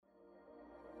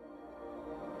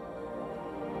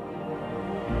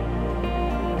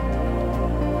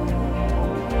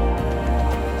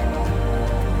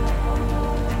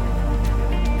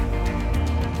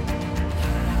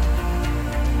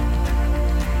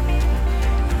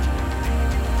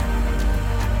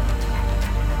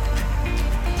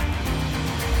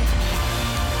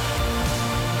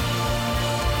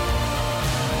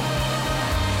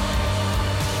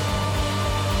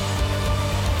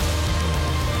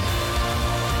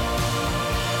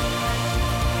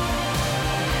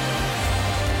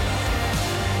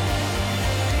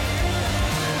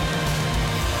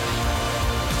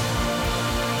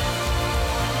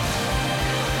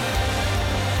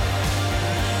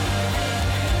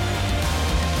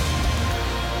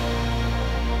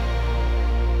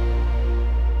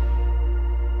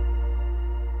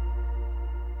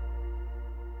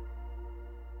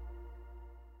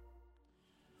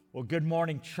Well, good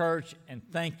morning, church, and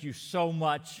thank you so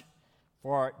much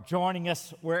for joining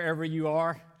us wherever you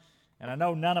are. And I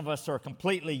know none of us are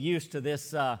completely used to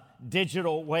this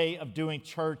digital way of doing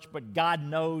church, but God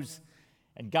knows,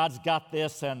 and God's got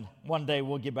this, and one day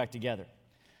we'll get back together.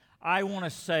 I want to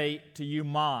say to you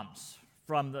moms,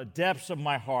 from the depths of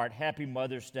my heart, Happy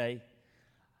Mother's Day.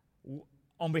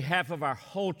 On behalf of our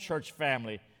whole church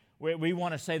family, we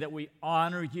want to say that we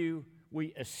honor you,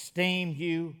 we esteem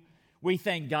you. We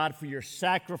thank God for your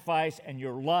sacrifice and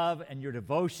your love and your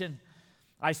devotion.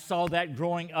 I saw that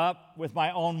growing up with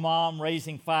my own mom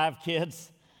raising 5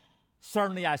 kids.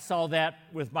 Certainly I saw that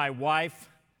with my wife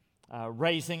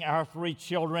raising our 3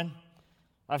 children.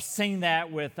 I've seen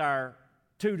that with our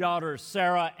 2 daughters,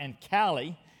 Sarah and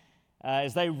Callie,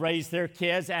 as they raise their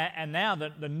kids. And now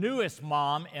the newest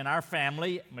mom in our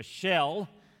family, Michelle,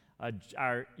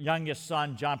 our youngest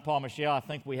son, John Paul Michelle, I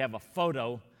think we have a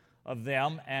photo of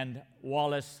them, and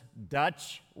Wallace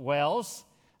Dutch Wells,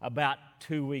 about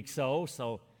 2 weeks old.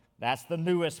 So that's the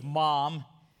newest mom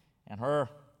and her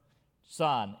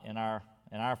son in our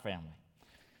family.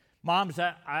 Moms,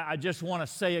 I just want to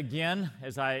say again,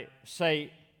 as I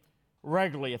say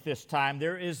regularly at this time,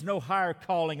 there is no higher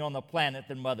calling on the planet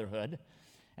than motherhood.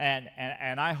 And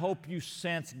I hope you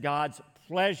sense God's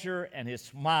pleasure and His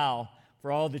smile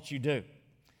for all that you do.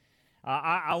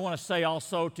 I want to say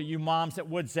also to you moms at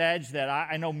Woods Edge that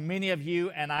I know many of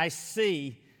you, and I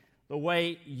see the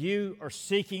way you are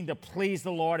seeking to please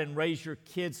the Lord and raise your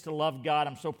kids to love God.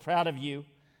 I'm so proud of you,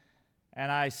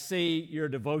 and I see your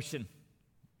devotion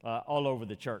all over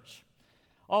the church.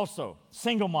 Also,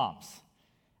 single moms,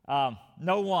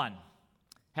 no one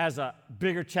has a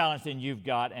bigger challenge than you've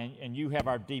got, and you have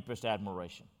our deepest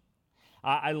admiration.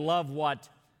 I love what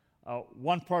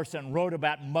one person wrote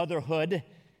about motherhood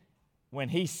when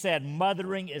he said,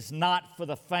 mothering is not for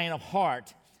the faint of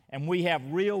heart, and we have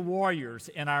real warriors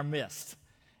in our midst.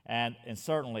 And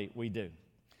certainly we do.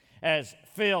 As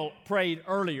Phil prayed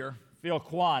earlier, Phil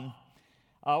Kwan,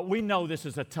 we know this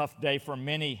is a tough day for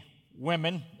many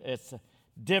women. It's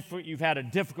different. You've had a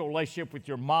difficult relationship with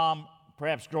your mom,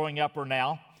 perhaps growing up or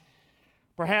now.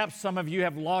 Perhaps some of you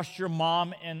have lost your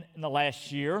mom in the last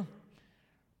year.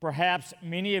 Perhaps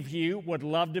many of you would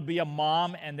love to be a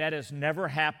mom, and that has never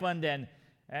happened. And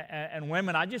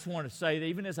women, I just want to say that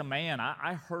even as a man,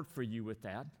 I hurt for you with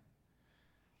that.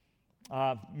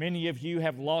 Many of you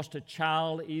have lost a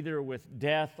child either with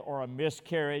death or a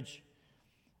miscarriage.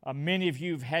 Many of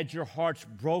you have had your hearts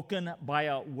broken by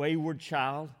a wayward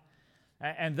child.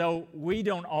 And though we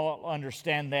don't all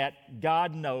understand that,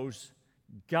 God knows,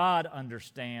 God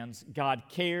understands, God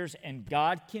cares, and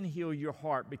God can heal your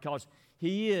heart because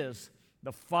He is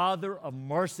the Father of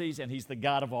mercies, and He's the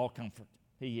God of all comfort.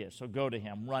 He is. So go to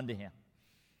Him. Run to Him.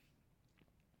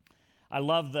 I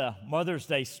love the Mother's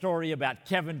Day story about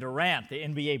Kevin Durant, the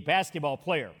NBA basketball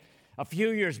player. A few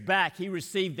years back, he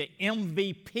received the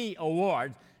MVP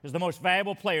award as the most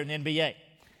valuable player in the NBA.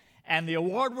 And the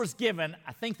award was given,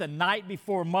 I think, the night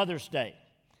before Mother's Day.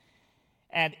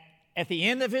 And at the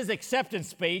end of his acceptance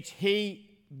speech, he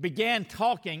began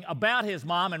talking about his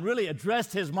mom and really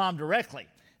addressed his mom directly.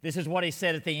 This is what he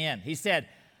said at the end. He said,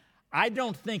 I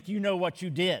don't think you know what you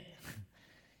did.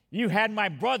 You had my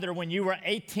brother when you were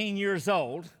 18 years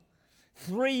old.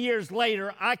 3 years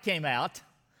later, I came out.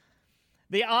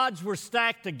 The odds were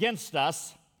stacked against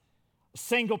us. A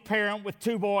single parent with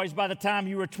 2 boys by the time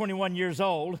you were 21 years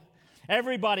old.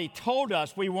 Everybody told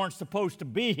us we weren't supposed to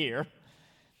be here.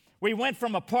 We went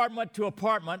from apartment to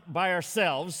apartment by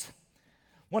ourselves.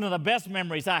 One of the best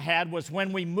memories I had was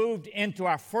when we moved into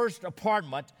our first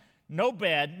apartment, no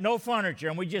bed, no furniture,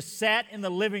 and we just sat in the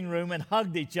living room and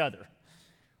hugged each other.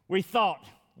 We thought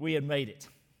we had made it.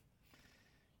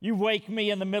 You wake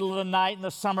me in the middle of the night in the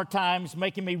summer times,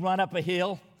 making me run up a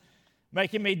hill,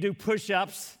 making me do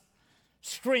push-ups,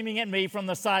 screaming at me from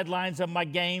the sidelines of my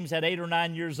games at 8 or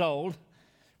 9 years old.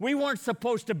 We weren't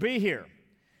supposed to be here.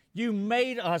 You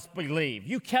made us believe.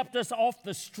 You kept us off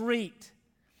the street.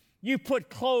 You put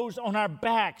clothes on our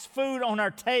backs, food on our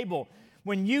table.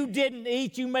 When you didn't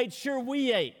eat, you made sure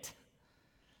we ate.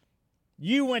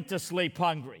 You went to sleep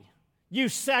hungry. You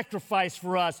sacrificed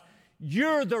for us.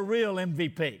 You're the real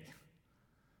MVP.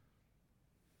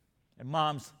 And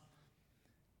moms,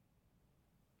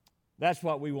 that's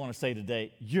what we want to say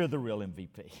today. You're the real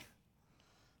MVP.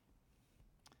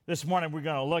 This morning we're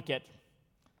going to look at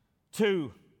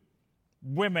 2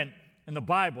 women in the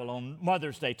Bible on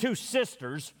Mother's Day, 2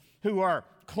 sisters who are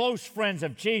close friends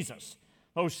of Jesus.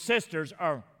 Those sisters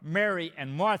are Mary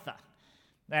and Martha.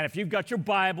 And if you've got your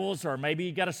Bibles or maybe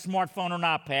you've got a smartphone or an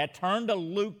iPad, turn to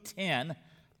Luke 10,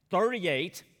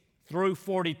 38 through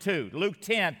 42. Luke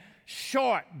 10,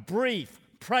 short, brief,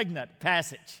 pregnant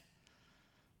passage.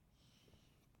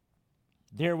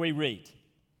 There we read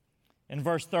in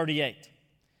verse 38,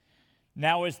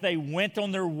 "Now as they went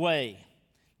on their way,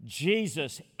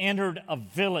 Jesus entered a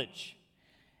village,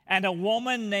 and a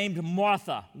woman named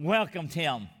Martha welcomed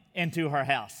him into her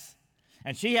house.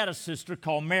 And she had a sister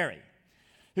called Mary,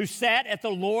 who sat at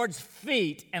the Lord's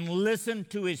feet and listened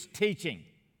to his teaching.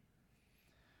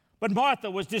 But Martha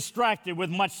was distracted with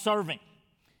much serving,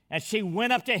 and she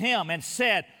went up to him and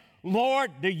said,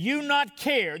 'Lord, do you not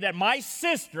care that my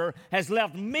sister has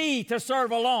left me to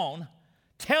serve alone?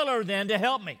 Tell her then to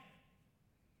help me.'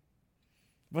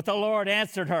 But the Lord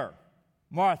answered her,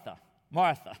 'Martha,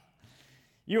 Martha,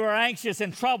 you are anxious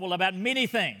and troubled about many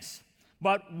things,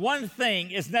 but one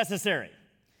thing is necessary.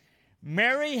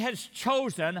 Mary has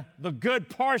chosen the good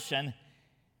portion,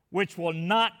 which will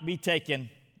not be taken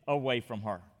away from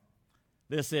her.'"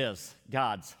 This is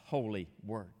God's holy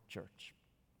word, church.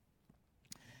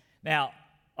 Now,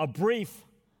 a brief,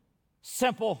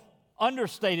 simple,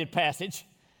 understated passage,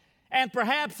 and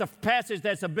perhaps a passage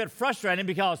that's a bit frustrating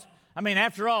because,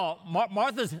 after all,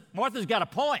 Martha's got a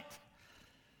point.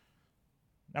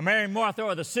 Now, Mary and Martha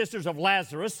are the sisters of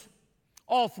Lazarus.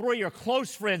 All three are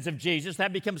close friends of Jesus.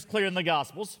 That becomes clear in the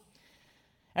Gospels.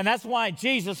 And that's why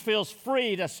Jesus feels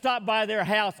free to stop by their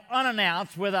house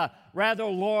unannounced with a rather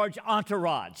large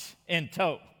entourage in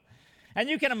tow. And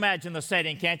you can imagine the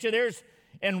setting, can't you? There's,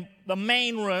 in the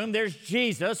main room, there's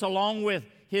Jesus along with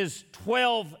his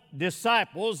 12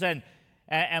 disciples, and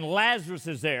Lazarus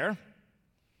is there.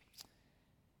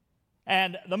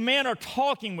 And the men are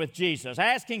talking with Jesus,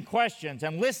 asking questions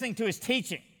and listening to his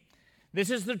teaching. This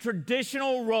is the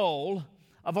traditional role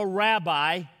of a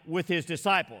rabbi with his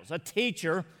disciples, a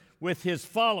teacher with his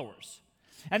followers.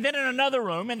 And then in another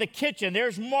room, in the kitchen,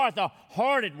 there's Martha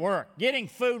hard at work, getting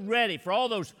food ready for all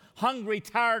those hungry,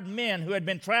 tired men who had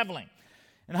been traveling.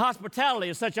 And hospitality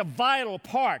is such a vital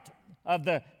part of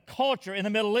the culture in the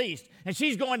Middle East, and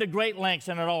she's going to great lengths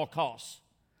and at all costs.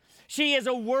 She is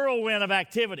a whirlwind of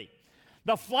activity,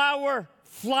 the flower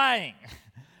flying,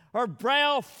 her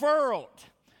brow furrowed,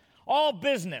 all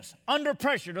business, under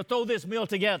pressure to throw this meal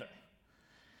together.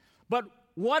 But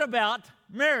what about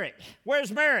Mary?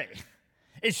 Where's Mary?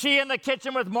 Is she in the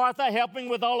kitchen with Martha helping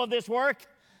with all of this work?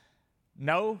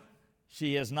 No,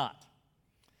 she is not.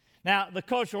 Now, the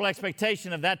cultural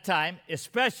expectation of that time,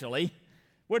 especially,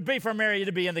 would be for Mary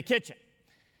to be in the kitchen.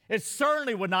 It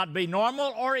certainly would not be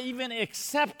normal or even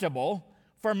acceptable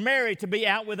for Mary to be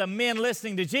out with the men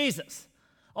listening to Jesus.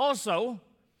 Also,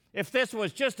 if this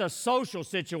was just a social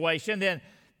situation, then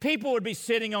people would be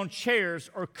sitting on chairs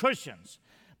or cushions.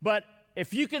 But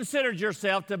if you considered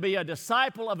yourself to be a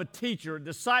disciple of a teacher, a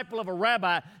disciple of a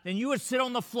rabbi, then you would sit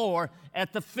on the floor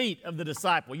at the feet of the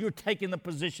disciple. You were taking the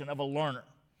position of a learner.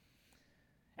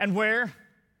 And where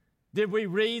did we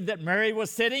read that Mary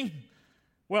was sitting?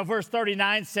 Well, verse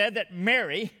 39 said that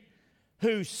Mary,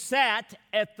 who sat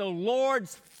at the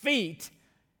Lord's feet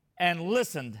and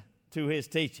listened to his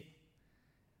teaching.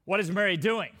 What is Mary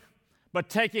doing but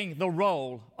taking the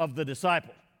role of the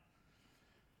disciple?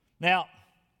 Now,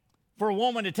 for a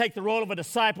woman to take the role of a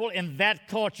disciple in that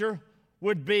culture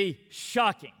would be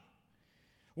shocking.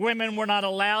 Women were not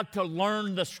allowed to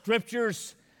learn the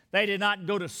scriptures. They did not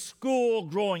go to school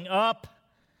growing up.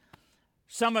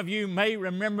 Some of you may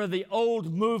remember the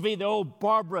old movie, the old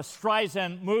Barbra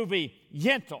Streisand movie,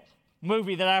 Yentl,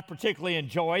 movie that I particularly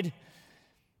enjoyed.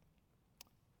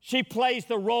 She plays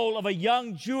the role of a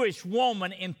young Jewish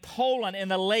woman in Poland in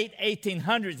the late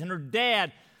 1800s, and her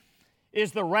dad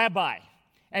is the rabbi.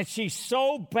 And she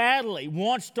so badly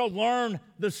wants to learn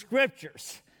the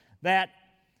scriptures that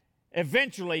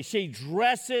eventually she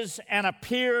dresses and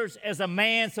appears as a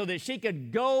man so that she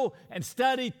could go and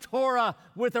study Torah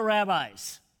with the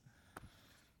rabbis.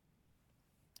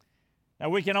 Now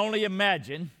we can only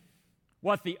imagine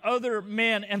what the other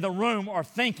men in the room are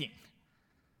thinking,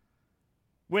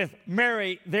 with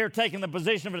Mary there taking the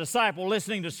position of a disciple,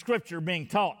 listening to Scripture being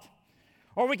taught.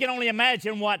 Or we can only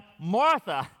imagine what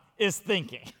Martha is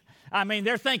thinking.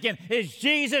 They're thinking, is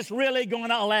Jesus really going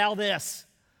to allow this?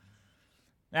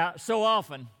 Now, so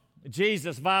often,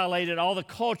 Jesus violated all the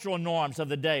cultural norms of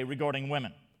the day regarding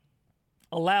women,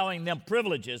 allowing them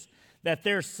privileges that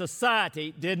their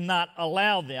society did not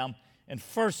allow them in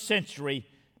first century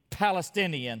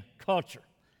Palestinian culture.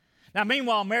 Now,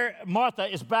 meanwhile, Martha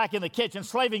is back in the kitchen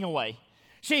slaving away.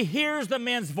 She hears the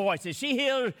men's voices. She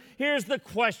hears the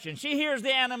questions. She hears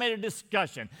the animated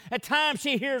discussion. At times,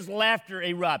 she hears laughter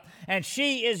erupt, and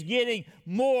she is getting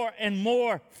more and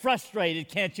more frustrated,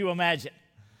 can't you imagine?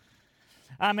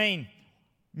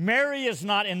 Mary is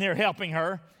not in there helping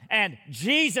her, and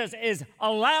Jesus is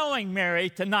allowing Mary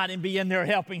to not be in there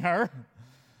helping her.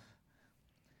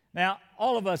 Now,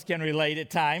 all of us can relate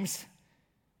at times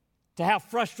to how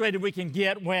frustrated we can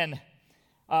get when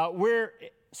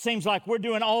seems like we're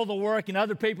doing all the work and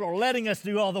other people are letting us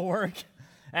do all the work,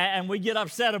 and we get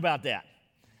upset about that.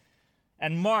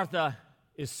 And Martha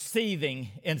is seething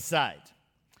inside.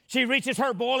 She reaches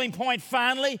her boiling point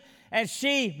finally, and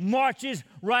she marches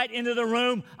right into the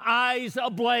room, eyes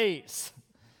ablaze.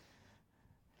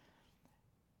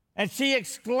 And she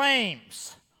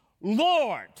exclaims,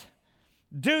 "Lord,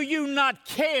 do you not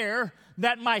care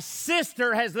that my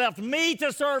sister has left me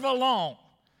to serve alone?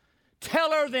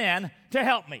 Tell her then to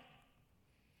help me."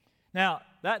 Now,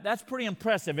 that's pretty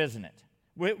impressive, isn't it?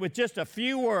 With just a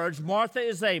few words, Martha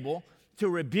is able to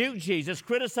rebuke Jesus,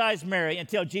 criticize Mary, and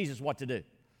tell Jesus what to do.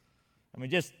 I mean,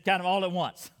 just kind of all at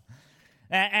once.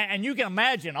 And you can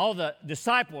imagine all the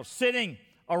disciples sitting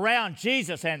around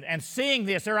Jesus and seeing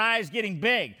this, their eyes getting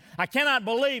big. I cannot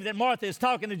believe that Martha is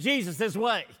talking to Jesus this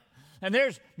way. And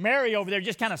there's Mary over there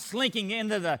just kind of slinking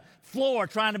into the floor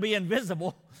trying to be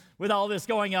invisible with all this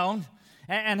going on.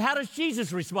 And how does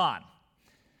Jesus respond?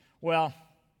 Well,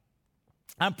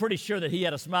 I'm pretty sure that he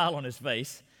had a smile on his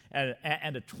face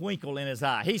and a twinkle in his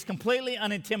eye. He's completely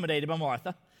unintimidated by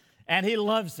Martha, and he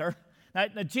loves her.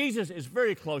 Now, Jesus is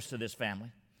very close to this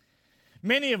family.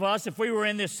 Many of us, if we were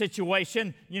in this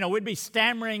situation, we'd be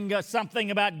stammering something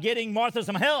about getting Martha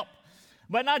some help,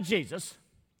 but not Jesus.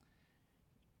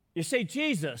 You see,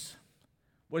 Jesus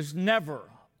was never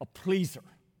a pleaser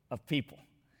of people.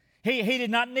 He did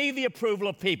not need the approval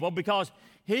of people because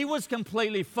he was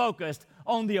completely focused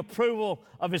on the approval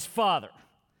of his Father.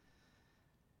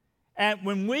 And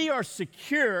when we are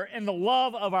secure in the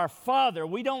love of our Father,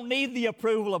 we don't need the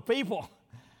approval of people.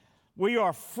 We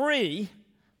are free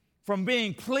from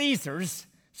being pleasers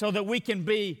so that we can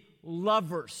be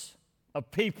lovers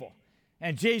of people.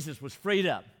 And Jesus was freed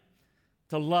up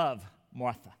to love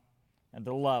Martha and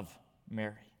to love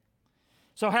Mary.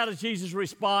 So how does Jesus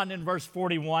respond in verse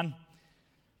 41?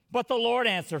 "But the Lord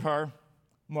answered her,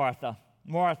 'Martha,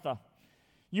 Martha,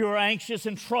 you are anxious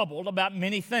and troubled about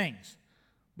many things,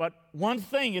 but one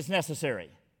thing is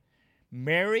necessary.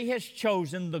 Mary has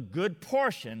chosen the good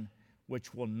portion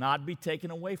which will not be taken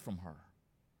away from her.'"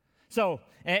 So,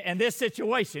 in this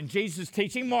situation, Jesus is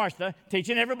teaching Martha,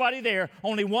 teaching everybody there,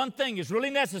 only one thing is really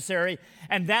necessary,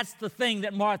 and that's the thing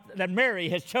that Mary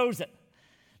has chosen.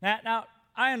 Now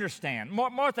I understand.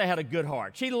 Martha had a good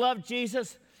heart. She loved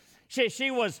Jesus.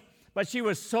 She was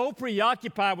so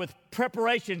preoccupied with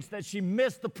preparations that she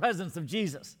missed the presence of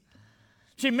Jesus.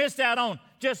 She missed out on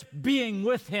just being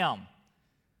with him,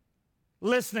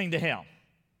 listening to him.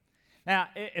 Now,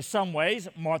 in some ways,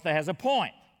 Martha has a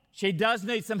point. She does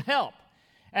need some help.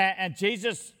 And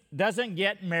Jesus doesn't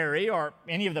get Mary or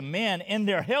any of the men in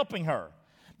there helping her.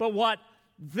 But what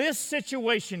this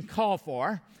situation called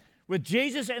for, with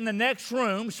Jesus in the next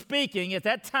room speaking at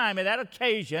that time, at that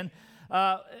occasion,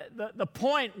 the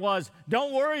point was,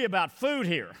 don't worry about food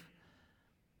here.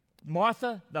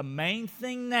 Martha, the main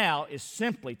thing now is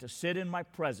simply to sit in my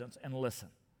presence and listen.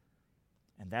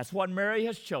 And that's what Mary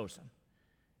has chosen.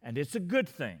 And it's a good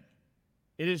thing.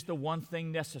 It is the one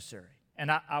thing necessary.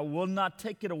 And I will not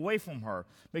take it away from her,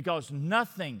 because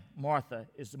nothing, Martha,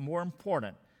 is more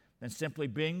important than simply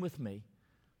being with me,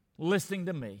 listening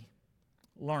to me,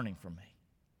 learning from me.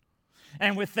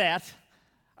 And with that,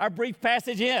 our brief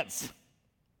passage ends,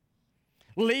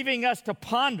 leaving us to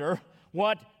ponder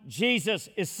what Jesus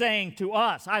is saying to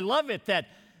us. I love it that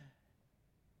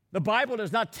the Bible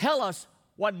does not tell us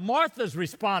what Martha's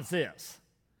response is,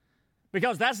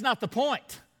 because that's not the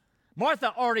point.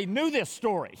 Martha already knew this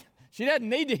story. She doesn't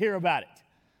need to hear about it.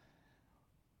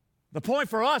 The point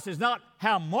for us is not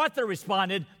how Martha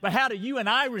responded, but how do you and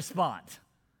I respond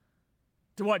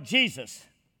to what Jesus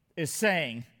is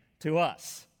saying to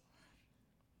us.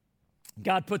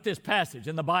 God put this passage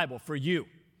in the Bible for you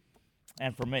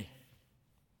and for me.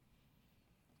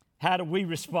 How do we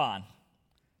respond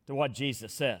to what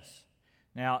Jesus says?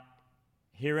 Now,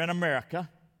 here in America,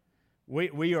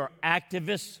 we are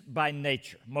activists by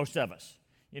nature, most of us.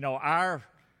 You know,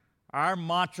 our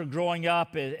mantra growing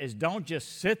up is don't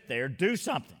just sit there, do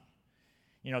something.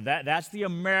 You know, that's the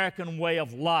American way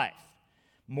of life.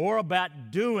 More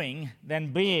about doing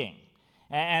than being.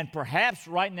 And perhaps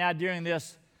right now during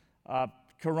this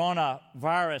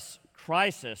coronavirus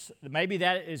crisis, maybe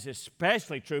that is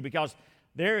especially true, because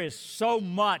there is so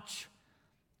much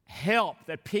help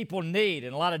that people need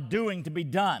and a lot of doing to be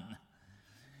done.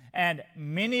 And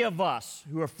many of us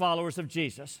who are followers of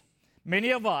Jesus, many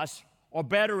of us are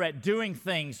better at doing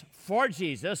things for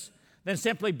Jesus than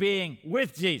simply being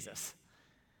with Jesus.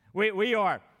 We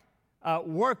are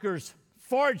workers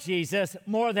for Jesus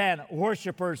more than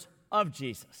worshipers of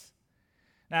Jesus.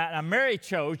 Now, Mary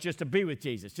chose just to be with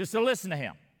Jesus, just to listen to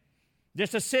him,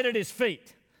 just to sit at his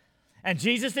feet. And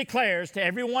Jesus declares to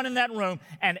everyone in that room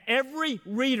and every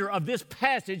reader of this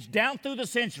passage down through the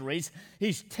centuries,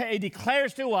 he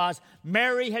declares to us,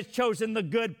 Mary has chosen the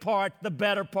good part, the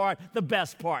better part, the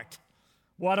best part.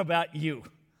 What about you?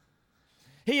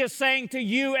 He is saying to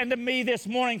you and to me this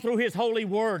morning through his holy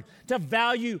word to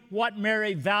value what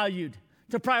Mary valued,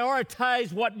 to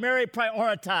prioritize what Mary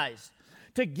prioritized,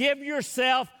 to give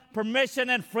yourself permission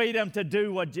and freedom to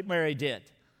do what Mary did.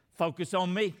 Focus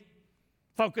on me.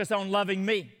 Focus on loving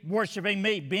me, worshiping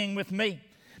me, being with me.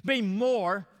 Be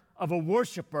more of a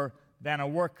worshiper than a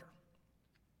worker.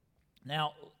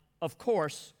 Now, of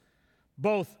course,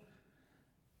 both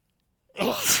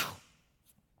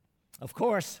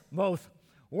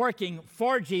working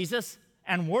for Jesus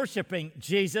and worshiping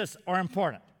Jesus are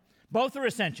important. Both are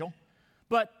essential,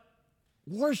 but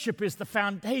worship is the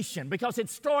foundation because it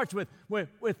starts with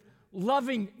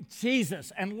loving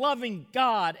Jesus and loving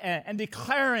God and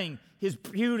declaring his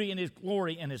beauty and his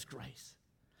glory and his grace.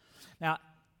 Now,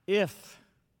 if,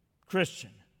 Christian,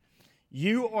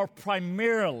 you are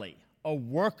primarily a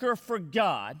worker for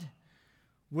God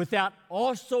without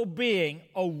also being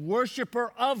a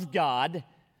worshiper of God,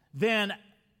 then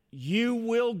you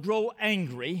will grow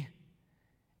angry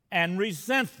and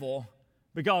resentful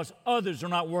because others are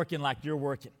not working like you're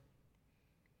working,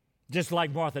 just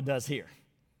like Martha does here.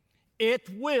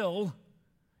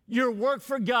 Your work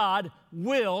for God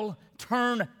will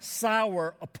turn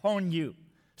sour upon you.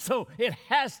 So it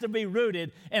has to be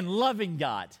rooted in loving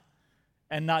God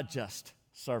and not just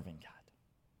serving God.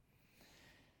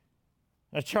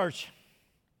 Now, church,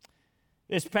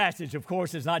 this passage, of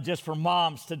course, is not just for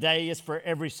moms today. It's for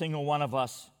every single one of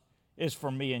us. It's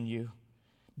for me and you.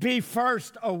 Be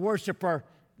first a worshiper,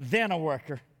 then a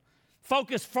worker.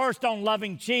 Focus first on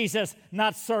loving Jesus,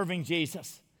 not serving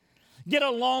Jesus. Get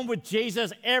along with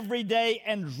Jesus every day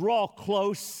and draw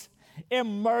close.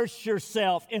 Immerse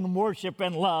yourself in worship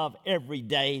and love every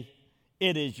day.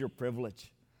 It is your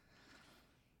privilege.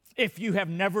 If you have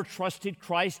never trusted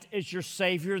Christ as your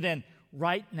Savior, then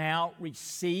right now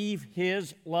receive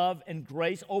his love and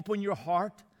grace. Open your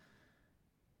heart.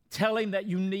 Tell him that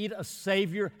you need a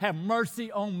Savior. Have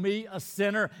mercy on me, a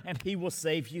sinner, and he will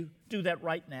save you. Do that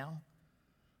right now.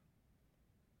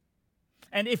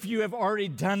 And if you have already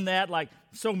done that, like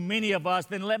so many of us,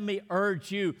 then let me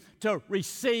urge you to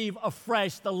receive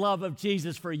afresh the love of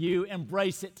Jesus for you.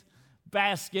 Embrace it,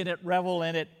 bask in it, revel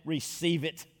in it, receive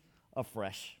it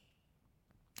afresh.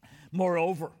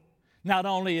 Moreover, not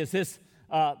only is this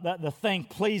the thing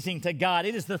pleasing to God,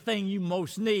 it is the thing you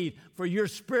most need for your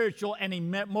spiritual and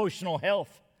emotional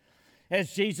health.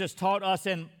 As Jesus taught us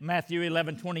in Matthew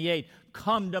 11:28,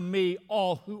 come to me,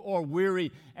 all who are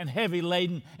weary and heavy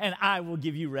laden, and I will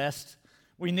give you rest.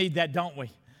 We need that, don't we?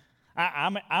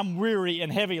 I'm weary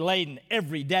and heavy laden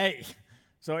every day.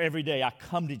 So every day I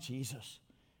come to Jesus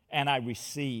and I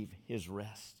receive his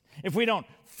rest. If we don't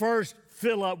first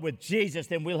fill up with Jesus,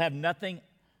 then we'll have nothing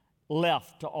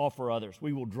left to offer others.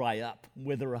 We will dry up,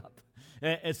 wither up.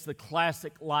 It's the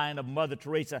classic line of Mother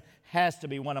Teresa, has to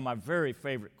be one of my very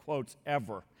favorite quotes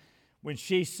ever, when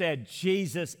she said,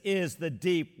 Jesus is the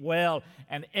deep well,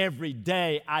 and every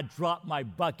day I drop my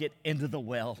bucket into the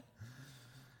well.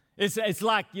 It's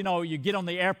like, you get on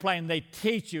the airplane, they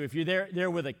teach you, if you're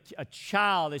there with a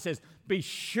child, it says, be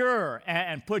sure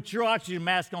and put your oxygen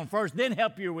mask on first, then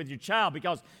help you with your child,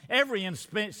 because every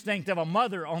instinct of a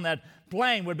mother on that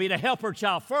plane would be to help her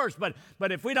child first, but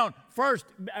if we don't first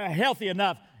healthy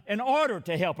enough in order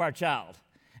to help our child.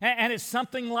 And it's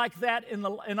something like that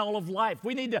in all of life.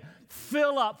 We need to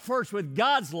fill up first with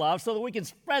God's love so that we can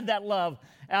spread that love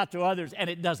out to others and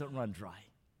it doesn't run dry.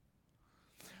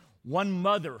 One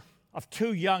mother of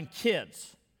 2 young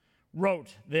kids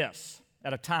wrote this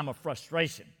at a time of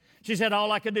frustration. She said,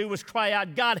 all I could do was cry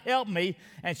out, God help me,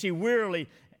 and she wearily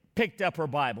picked up her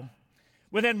Bible.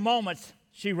 Within moments,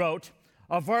 she wrote,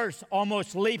 a verse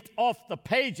almost leaped off the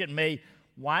page at me.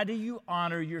 Why do you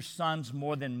honor your sons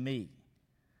more than me?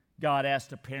 God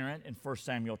asked a parent in 1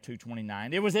 Samuel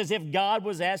 2:29. It was as if God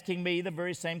was asking me the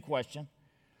very same question.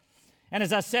 And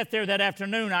as I sat there that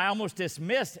afternoon, I almost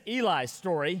dismissed Eli's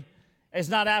story as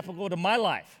not applicable to my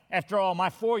life. After all, my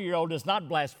 4-year-old does not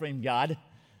blaspheme God.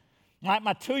 My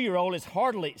 2-year-old is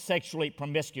hardly sexually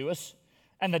promiscuous,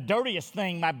 and the dirtiest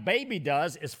thing my baby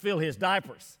does is fill his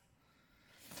diapers.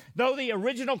 Though the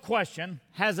original question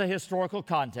has a historical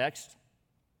context,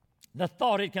 the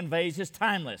thought it conveys is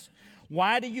timeless.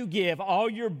 Why do you give all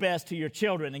your best to your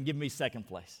children and give me second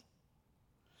place?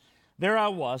 There I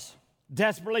was,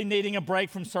 desperately needing a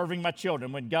break from serving my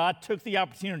children when God took the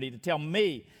opportunity to tell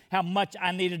me how much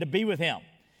I needed to be with Him.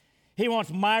 He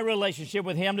wants my relationship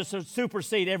with Him to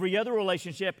supersede every other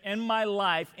relationship in my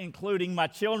life, including my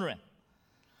children.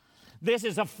 This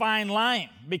is a fine line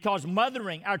because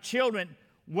mothering our children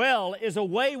well is a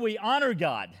way we honor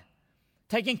God.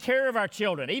 Taking care of our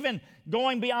children, even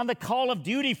going beyond the call of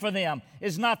duty for them,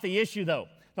 is not the issue, though.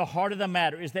 The heart of the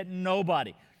matter is that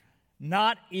nobody,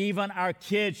 not even our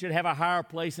kids, should have a higher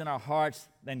place in our hearts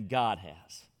than God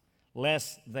has,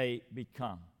 lest they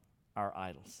become our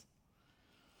idols.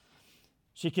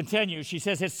 She continues, she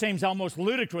says, it seems almost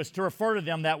ludicrous to refer to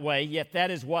them that way, yet that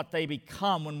is what they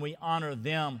become when we honor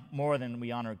them more than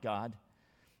we honor God.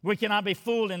 We cannot be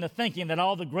fooled into thinking that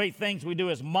all the great things we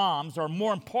do as moms are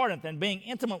more important than being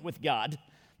intimate with God.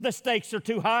 The stakes are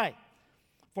too high,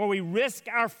 for we risk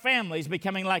our families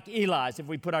becoming like Eli's if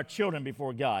we put our children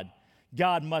before God.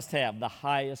 God must have the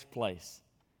highest place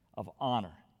of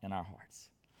honor in our hearts.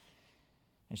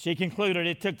 And she concluded,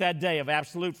 it took that day of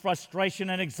absolute frustration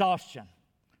and exhaustion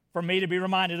for me to be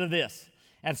reminded of this.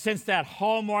 And since that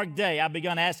hallmark day, I've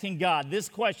begun asking God this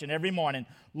question every morning,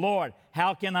 Lord,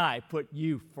 how can I put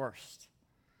you first?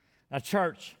 Now,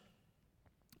 church,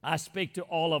 I speak to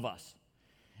all of us,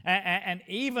 and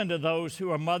even to those who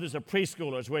are mothers of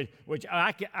preschoolers, which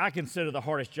I consider the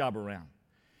hardest job around.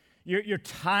 Your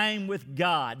time with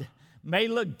God may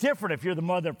look different if you're the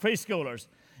mother of preschoolers,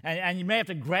 and you may have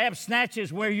to grab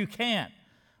snatches where you can.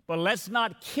 But let's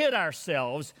not kid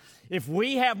ourselves. If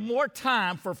we have more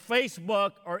time for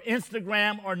Facebook or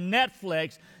Instagram or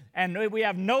Netflix and we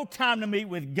have no time to meet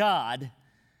with God,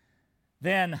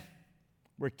 then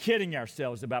we're kidding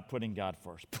ourselves about putting God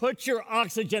first. Put your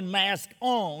oxygen mask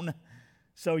on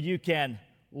so you can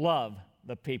love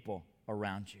the people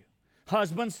around you.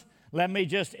 Husbands, let me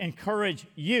just encourage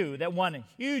you that one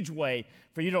huge way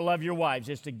for you to love your wives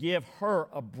is to give her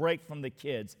a break from the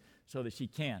kids so that she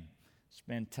can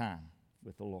spend time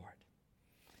with the Lord.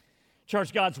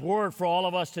 Church, God's word for all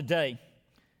of us today,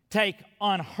 take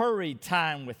unhurried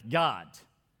time with God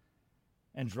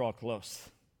and draw close.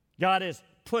 God has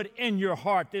put in your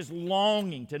heart this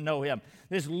longing to know Him,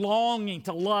 this longing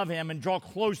to love Him and draw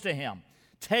close to Him.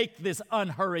 Take this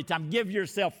unhurried time. Give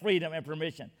yourself freedom and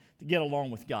permission to get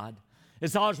along with God.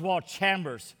 It's Oswald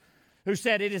Chambers who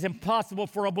said it is impossible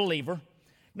for a believer,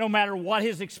 no matter what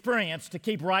his experience, to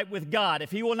keep right with God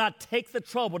if he will not take the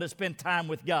trouble to spend time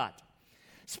with God.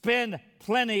 Spend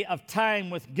plenty of time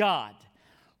with God.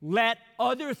 Let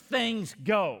other things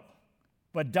go,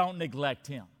 but don't neglect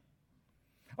Him.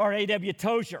 Or A.W.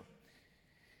 Tozer,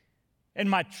 in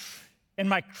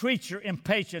my creature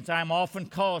impatience, I am often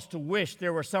caused to wish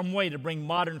there were some way to bring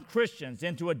modern Christians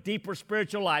into a deeper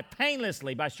spiritual life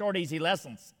painlessly by short, easy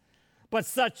lessons. But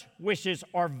such wishes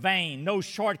are vain. No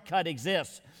shortcut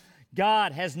exists.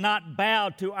 God has not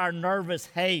bowed to our nervous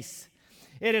haste.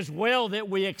 It is well that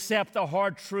we accept the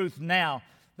hard truth now.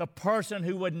 The person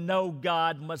who would know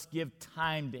God must give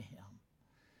time to Him.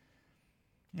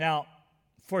 Now,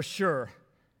 for sure,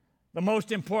 the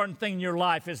most important thing in your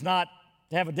life is not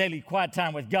to have a daily quiet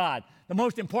time with God. The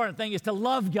most important thing is to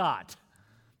love God.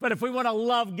 But if we want to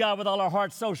love God with all our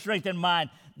heart, soul, strength, and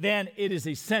mind, then it is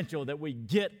essential that we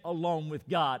get alone with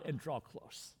God and draw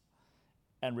close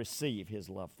and receive His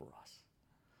love for us.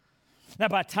 Now,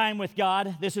 by time with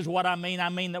God, this is what I mean. I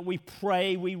mean that we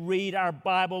pray, we read our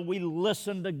Bible, we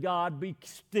listen to God, be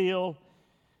still,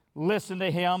 listen to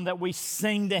Him, that we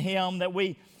sing to Him, that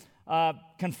we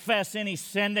confess any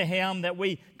sin to Him, that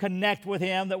we connect with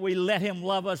Him, that we let Him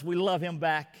love us, we love Him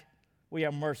back. We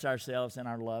immerse ourselves in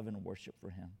our love and worship for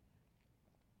Him.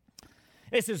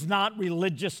 This is not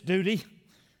religious duty.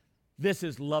 This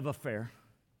is love affair.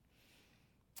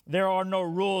 There are no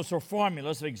rules or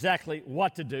formulas of exactly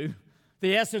what to do.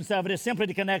 The essence of it is simply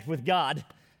to connect with God,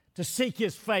 to seek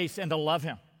His face, and to love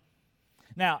Him.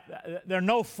 Now, there are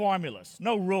no formulas,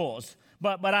 no rules,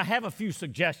 but I have a few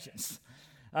suggestions.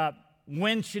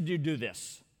 When should you do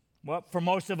this? Well, for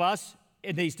most of us,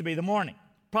 it needs to be the morning,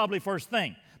 probably first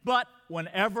thing, but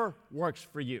whenever works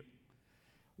for you.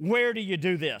 Where do you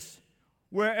do this?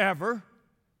 Wherever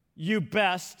you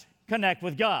best connect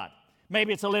with God.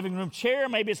 Maybe it's a living room chair,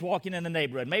 maybe it's walking in the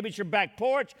neighborhood, maybe it's your back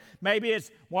porch, maybe it's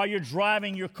while you're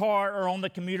driving your car or on the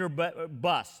commuter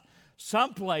bus.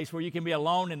 Someplace where you can be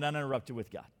alone and uninterrupted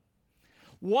with God.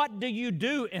 What do you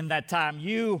do in that time?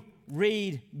 You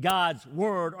read God's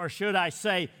Word, or should I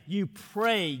say, you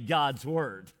pray God's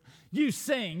Word. You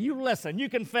sing, you listen, you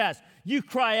confess, you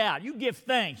cry out, you give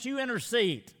thanks, you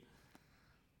intercede.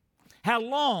 How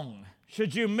long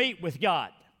should you meet with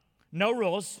God? No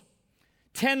rules.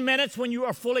 10 minutes when you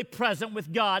are fully present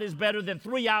with God is better than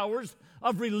 3 hours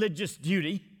of religious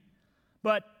duty.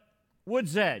 But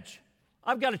Woods Edge,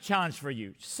 I've got a challenge for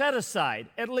you. Set aside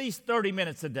at least 30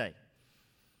 minutes a day.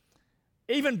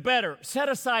 Even better, set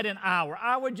aside an hour.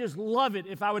 I would just love it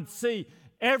if I would see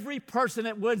every person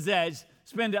at Woods Edge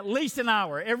spend at least an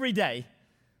hour every day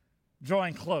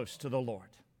drawing close to the Lord,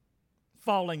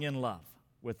 falling in love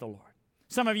with the Lord.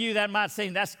 Some of you that might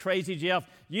seem, that's crazy, Jeff.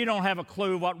 You don't have a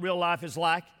clue what real life is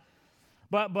like.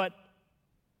 But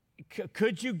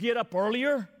could you get up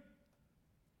earlier?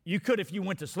 You could if you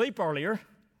went to sleep earlier.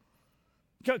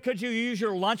 Could you use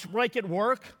your lunch break at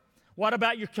work? What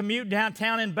about your commute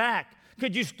downtown and back?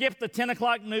 Could you skip the 10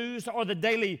 o'clock news or the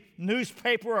daily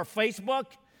newspaper or Facebook?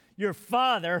 Your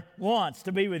Father wants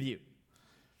to be with you.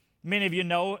 Many of you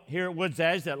know here at Woods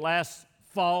Edge that last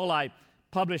fall I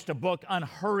published a book,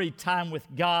 Unhurried Time with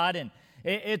God, and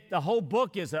the whole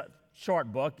book is a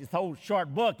short book. The whole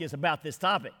short book is about this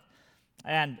topic.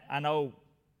 And I know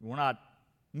we're not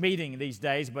meeting these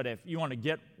days, but if you want to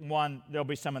get one, there'll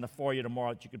be some in the foyer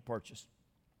tomorrow that you could purchase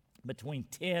between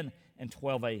 10 and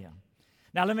 12 a.m.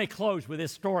 Now, let me close with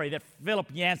this story that Philip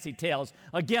Yancey tells,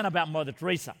 again about Mother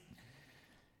Teresa.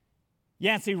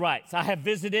 Yancey writes, I have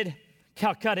visited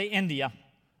Calcutta, India,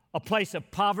 a place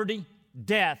of poverty,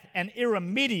 death, and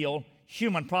irremediable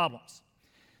human problems.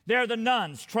 There, the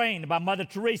nuns trained by Mother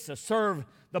Teresa serve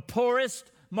the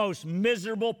poorest, most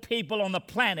miserable people on the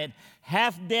planet,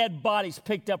 half-dead bodies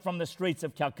picked up from the streets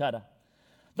of Calcutta.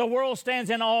 The world stands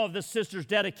in awe of the sisters'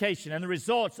 dedication and the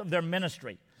results of their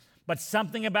ministry. But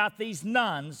something about these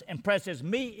nuns impresses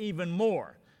me even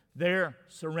more, their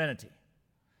serenity.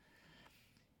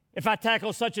 If I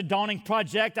tackle such a daunting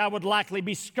project, I would likely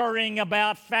be scurrying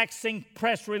about, faxing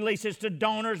press releases to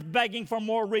donors, begging for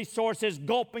more resources,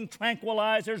 gulping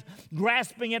tranquilizers,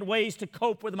 grasping at ways to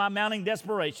cope with my mounting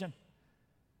desperation.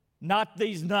 Not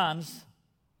these nuns.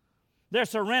 Their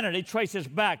serenity traces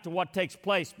back to what takes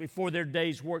place before their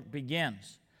day's work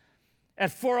begins.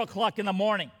 At 4 o'clock in the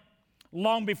morning,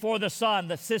 long before the sun,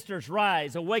 the sisters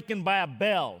rise, awakened by a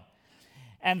bell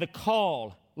and the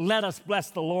call, let us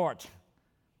bless the Lord.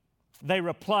 They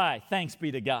reply, thanks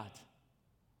be to God.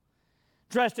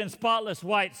 Dressed in spotless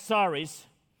white saris,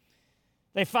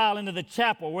 they file into the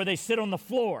chapel where they sit on the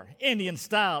floor, Indian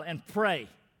style, and pray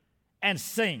and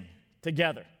sing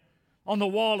together. On the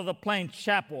wall of the plain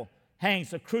chapel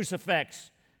hangs a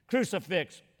crucifix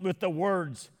with the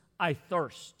words, I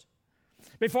thirst.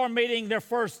 Before meeting their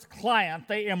first client,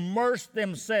 they immerse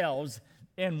themselves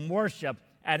in worship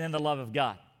and in the love of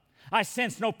God. I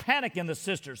sense no panic in the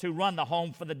sisters who run the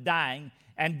home for the dying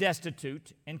and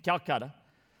destitute in Calcutta.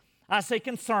 I see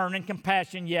concern and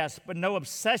compassion, yes, but no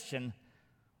obsession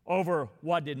over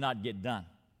what did not get done.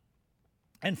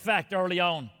 In fact, early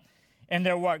on in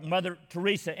their work, Mother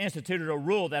Teresa instituted a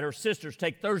rule that her sisters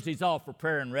take Thursdays off for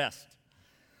prayer and rest.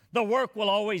 The work will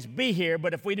always be here,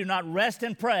 but if we do not rest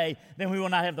and pray, then we will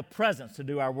not have the presence to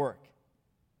do our work.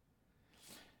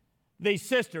 These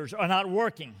sisters are not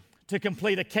working to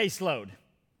complete a caseload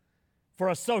for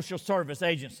a social service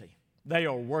agency. They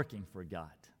are working for God.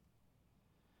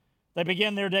 They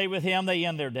begin their day with Him, they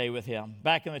end their day with Him,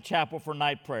 back in the chapel for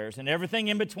night prayers, and everything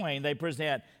in between they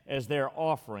present as their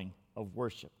offering of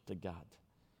worship to God.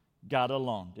 God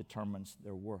alone determines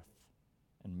their worth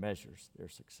and measures their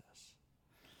success.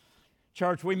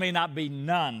 Church, we may not be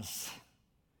nuns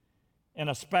in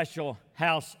a special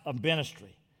house of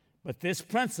ministry, but this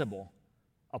principle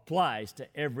applies to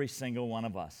every single one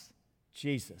of us.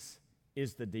 Jesus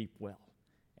is the deep well,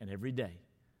 and every day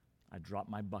I drop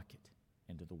my bucket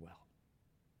into the well.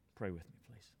 Pray with me,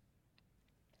 please.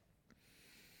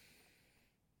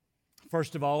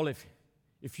 First of all,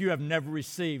 if you have never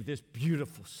received this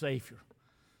beautiful Savior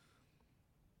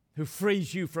who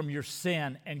frees you from your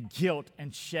sin and guilt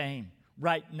and shame,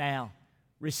 right now,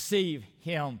 receive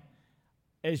Him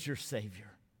as your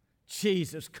Savior.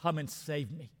 Jesus, come and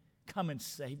save me. Come and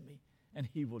save me. And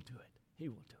He will do it. He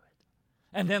will do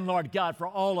it. And then, Lord God, for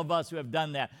all of us who have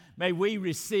done that, may we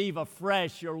receive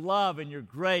afresh your love and your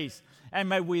grace, and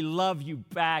may we love you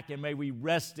back, and may we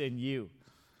rest in you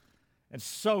and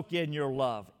soak in your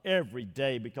love every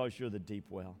day because you're the deep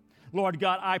well. Lord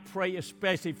God, I pray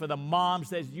especially for the moms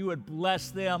that you would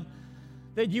bless them,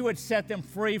 that you would set them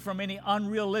free from any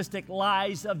unrealistic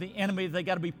lies of the enemy. They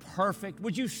got to be perfect.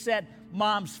 Would you set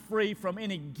moms free from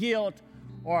any guilt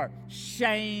or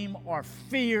shame or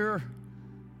fear,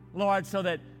 Lord, so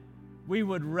that we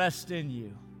would rest in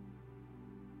you.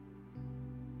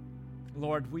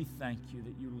 Lord, we thank you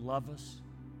that you love us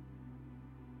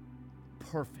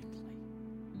perfectly.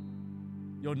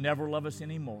 You'll never love us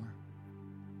any more,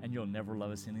 and you'll never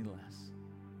love us any less.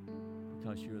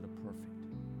 because you're the perfect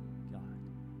God.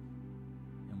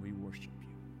 And we worship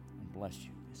you and bless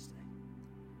you this day.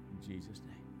 In Jesus'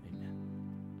 name, amen.